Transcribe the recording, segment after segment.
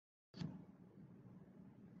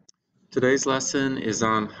Today's lesson is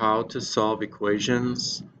on how to solve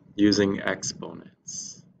equations using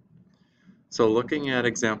exponents. So looking at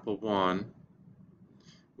example 1,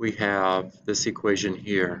 we have this equation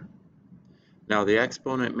here. Now the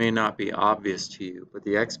exponent may not be obvious to you, but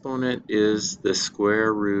the exponent is the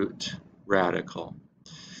square root radical.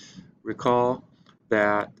 Recall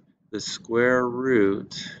that the square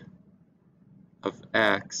root of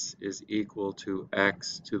x is equal to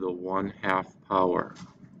x to the 1/2 power,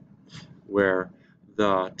 where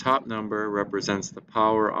the top number represents the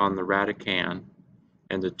power on the radicand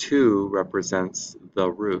and the 2 represents the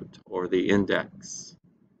root or the index.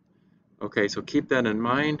 Okay, so keep that in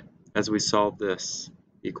mind as we solve this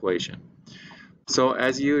equation. So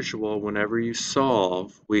as usual, whenever you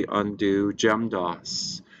solve, we undo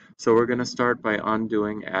GEMDOS. So we're going to start by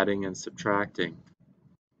undoing adding and subtracting.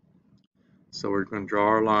 So we're going to draw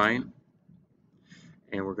our line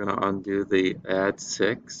and we're going to undo the add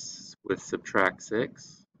 6 with subtract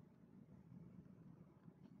 6.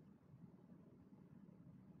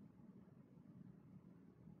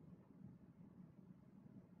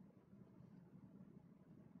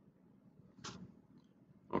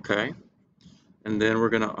 Okay, and then we're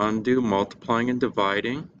going to undo multiplying and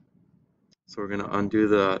dividing. So we're going to undo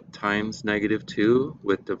the times -2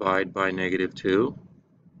 with divide by -2.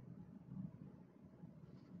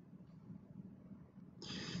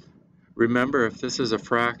 Remember, if this is a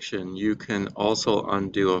fraction, you can also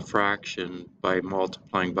undo a fraction by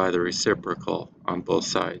multiplying by the reciprocal on both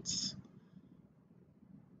sides.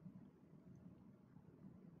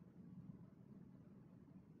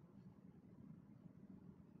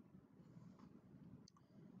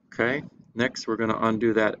 Okay, next we're going to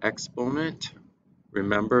undo that exponent.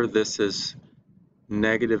 Remember, this is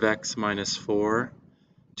 -x minus 4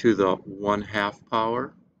 to the 1/2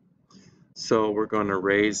 power. So we're going to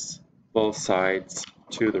raise both sides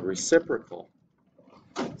to the reciprocal.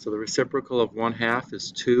 So the reciprocal of 1/2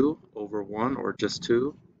 is 2 over 1, or just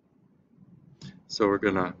 2. So we're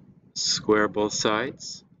going to square both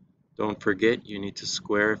sides. Don't forget, you need to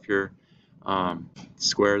square if you're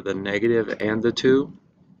square the negative and the 2.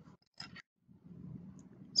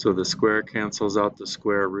 So the square cancels out the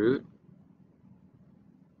square root.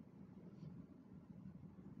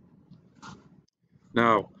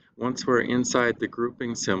 Now, once we're inside the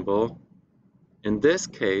grouping symbol, in this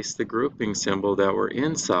case, the grouping symbol that we're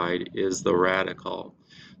inside is the radical.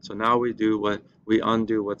 So now we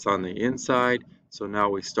undo what's on the inside. So now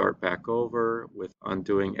we start back over with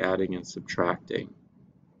undoing, adding, and subtracting.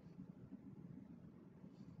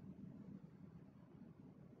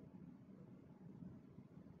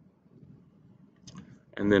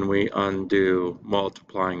 And then we undo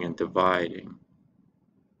multiplying and dividing.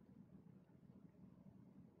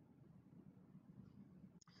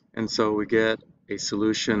 And so we get a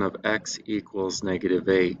solution of x equals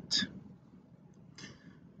 -8.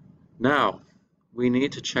 Now, we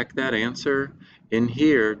need to check that answer in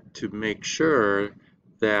here to make sure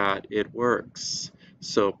that it works.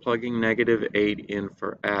 So plugging -8 in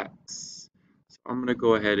for x. So I'm going to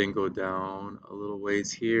go ahead and go down a little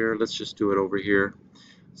ways here. Let's just do it over here.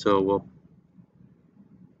 So we'll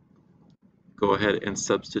go ahead and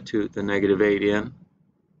substitute the -8 in.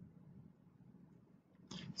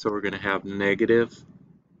 So we're going to have -8.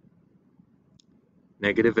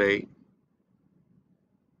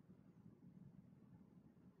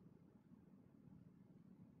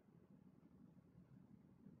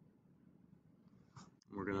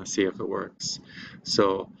 We're going to see if it works.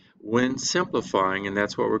 So when simplifying, and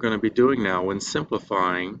that's what we're going to be doing now, when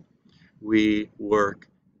simplifying, we work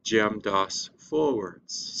GEMDOS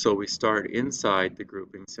forwards. So we start inside the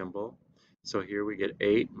grouping symbol. So here we get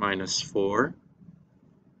 8 minus 4,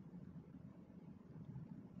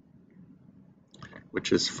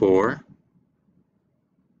 which is 4.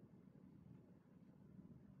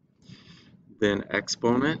 Then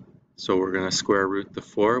exponent, so we're going to square root the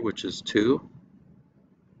 4, which is 2.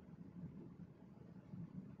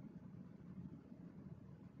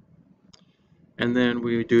 And then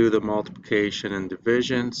we do the multiplication and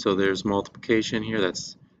division. So there's multiplication here.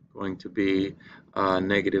 That's going to be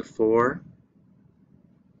 -4.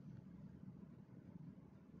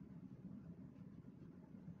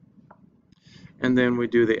 And then we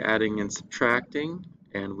do the adding and subtracting,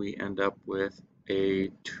 and we end up with a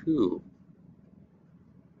 2.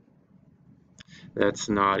 That's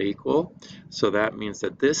not equal. So that means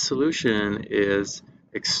that this solution is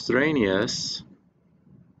extraneous,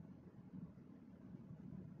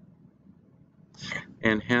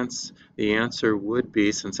 and hence the answer would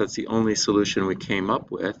be, since that's the only solution we came up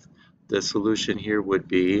with, the solution here would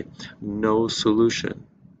be no solution.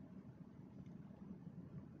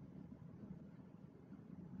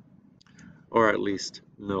 or at least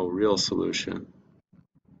no real solution.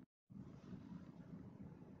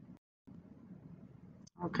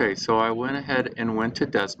 Okay, so I went ahead and went to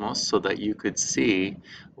Desmos so that you could see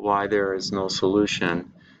why there is no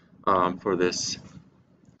solution for this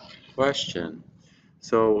question.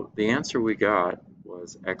 So the answer we got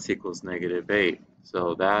was x equals -8.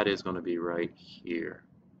 So that is going to be right here.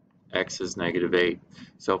 X is -8.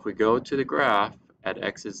 So if we go to the graph at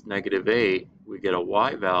x is -8, we get a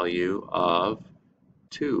y value of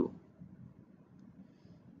 2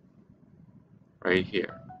 right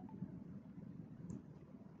here.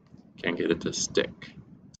 Can't get it to stick.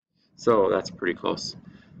 So that's pretty close.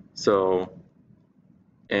 So,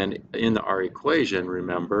 and in our equation,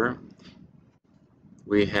 remember,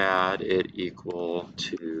 we had it equal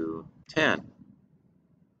to 10,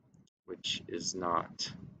 which does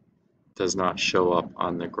not show up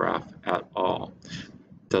on the graph at all,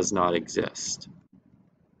 does not exist.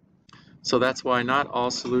 So that's why not all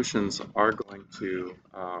solutions are going to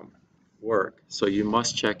work. So you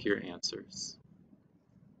must check your answers.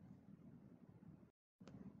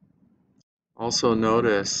 Also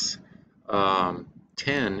notice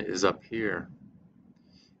 10 is up here.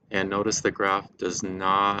 And notice the graph does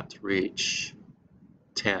not reach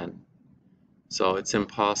 10. So it's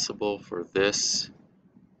impossible for this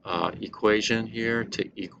equation here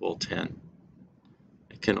to equal 10.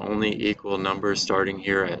 It can only equal numbers starting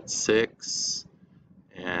here at 6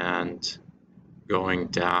 and going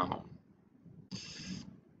down.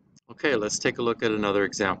 Okay, let's take a look at another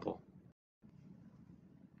example.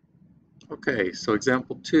 Okay, so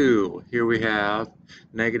example 2, here we have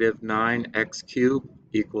 -9x cubed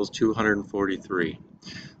equals 243.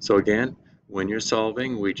 So again, when you're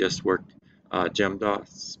solving, we just worked gem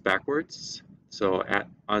dots backwards. So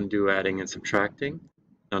undo adding and subtracting,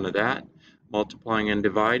 none of that. Multiplying and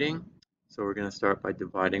dividing. So we're going to start by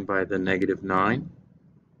dividing by the -9.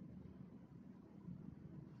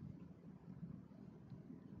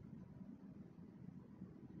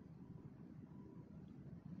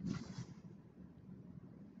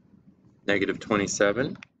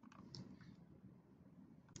 -27.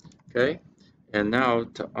 Okay, and now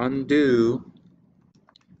to undo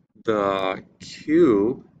the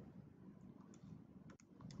cube,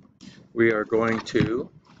 we are going to,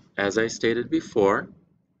 as I stated before,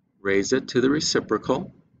 raise it to the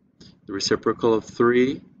reciprocal. The reciprocal of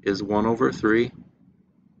 3 is 1 over 3.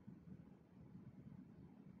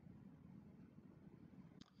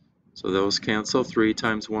 So those cancel. 3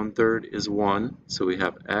 times 1/3 is 1. So we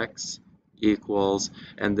have x equals,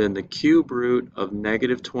 and then the cube root of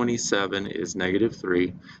 -27 is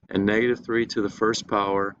 -3, and -3 to the first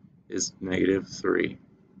power is -3.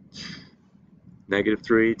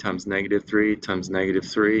 -3 times -3 times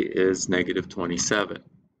 -3 is -27.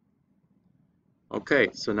 Okay,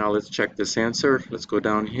 so now let's check this answer. Let's go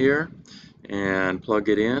down here and plug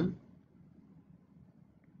it in.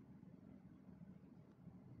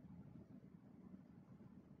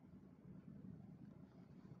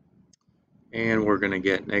 And we're going to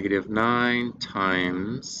get -9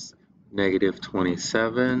 times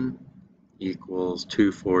 -27 equals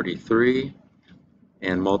 243.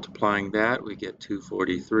 And multiplying that, we get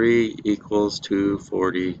 243 equals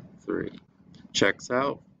 243. Checks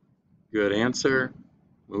out. Good answer.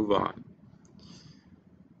 Move on.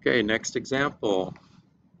 Okay, next example.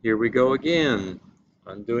 Here we go again.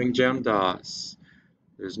 Undoing gem dots.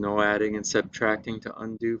 There's no adding and subtracting to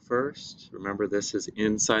undo first. Remember, this is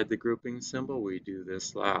inside the grouping symbol. We do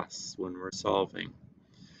this last when we're solving.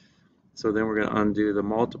 So then we're going to undo the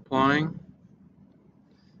multiplying.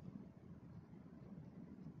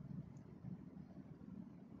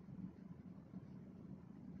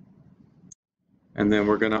 And then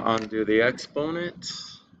we're going to undo the exponent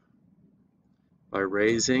by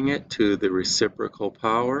raising it to the reciprocal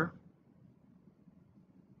power.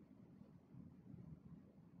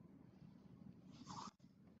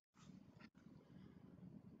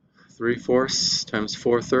 Three-fourths times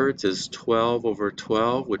 4/3 is 12 over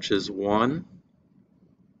 12, which is 1.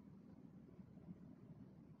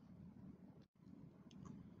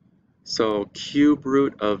 So cube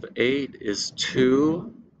root of 8 is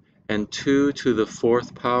 2, and 2 to the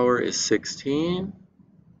 4th power is 16.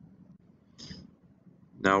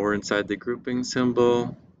 Now we're inside the grouping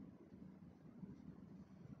symbol.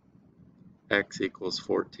 X equals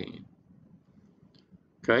 14.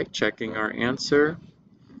 Okay, checking our answer.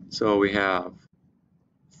 So we have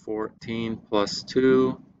 14 plus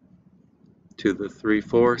 2 to the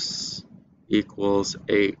 3/4 equals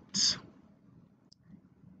 8.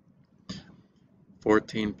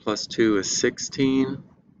 14 plus 2 is 16.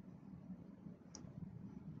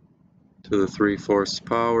 to the 3/4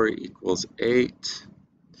 power equals 8.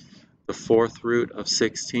 The fourth root of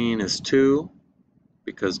 16 is 2,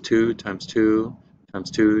 because 2 times 2 times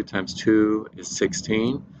 2 times 2 is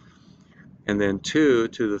 16. And then 2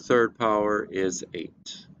 to the third power is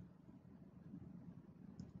 8.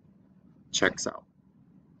 Checks out.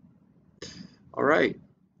 All right.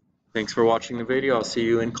 Thanks for watching the video. I'll see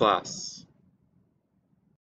you in class.